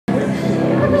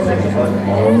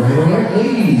Alright,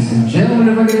 ladies and gentlemen,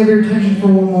 if I could have your attention for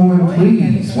one moment,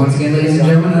 please. Once again, ladies and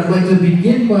gentlemen, I'd like to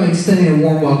begin by extending a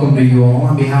warm welcome to you all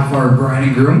on behalf of our bride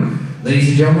and groom. Ladies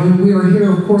and gentlemen, we are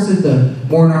here, of course, at the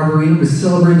Morton Arboretum to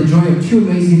celebrate the joy of two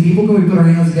amazing people. Can we put our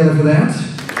hands together for that?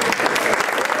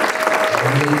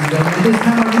 Ladies and gentlemen, at this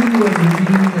time, our newlyweds will be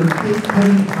doing their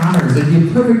cake-cutting honors. It'd be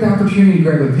a perfect opportunity to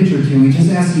grab a picture or two. We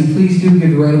just ask you, please do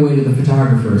give it right away to the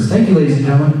photographers. Thank you, ladies and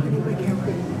gentlemen.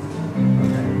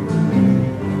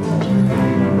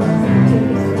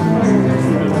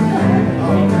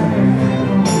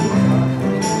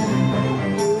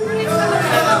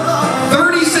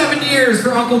 37 years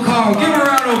for Uncle Carl. Give him a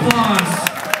round of applause.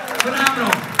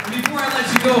 Phenomenal. Before I let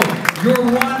you go, your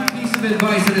one piece of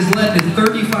advice that has led to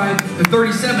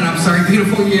 37,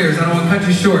 beautiful years. I don't want to cut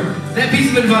you short. That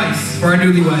piece of advice for our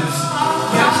newlyweds.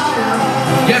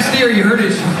 Yes, dear, you heard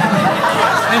it.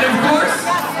 And of course,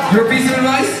 your piece of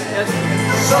advice?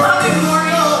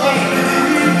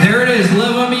 There it is.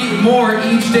 Love me more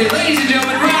each day. Ladies and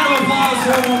gentlemen, round of applause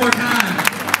for one more time.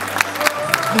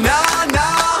 No,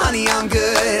 honey, I'm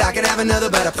good. I could have another,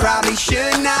 but I probably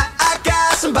should not. I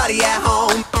got somebody at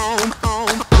home.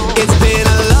 It's been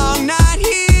a long night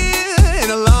here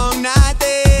and a long night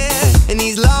there, and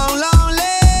these long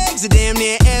legs are damn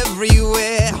near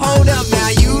everywhere. Hold up now,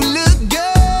 you look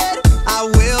good, I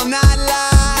will not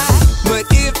lie, but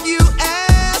if you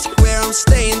ask where I'm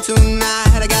staying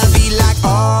tonight, I gotta be like,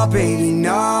 oh baby,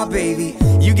 no baby,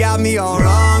 you got me all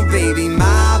wrong, baby.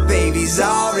 My baby's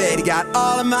already got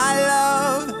all of my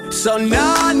love. So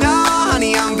no,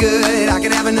 honey, I'm good. I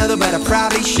could have another, but I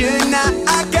probably should not.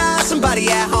 I got somebody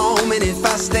at home, and if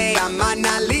I stay, I might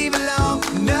not leave alone.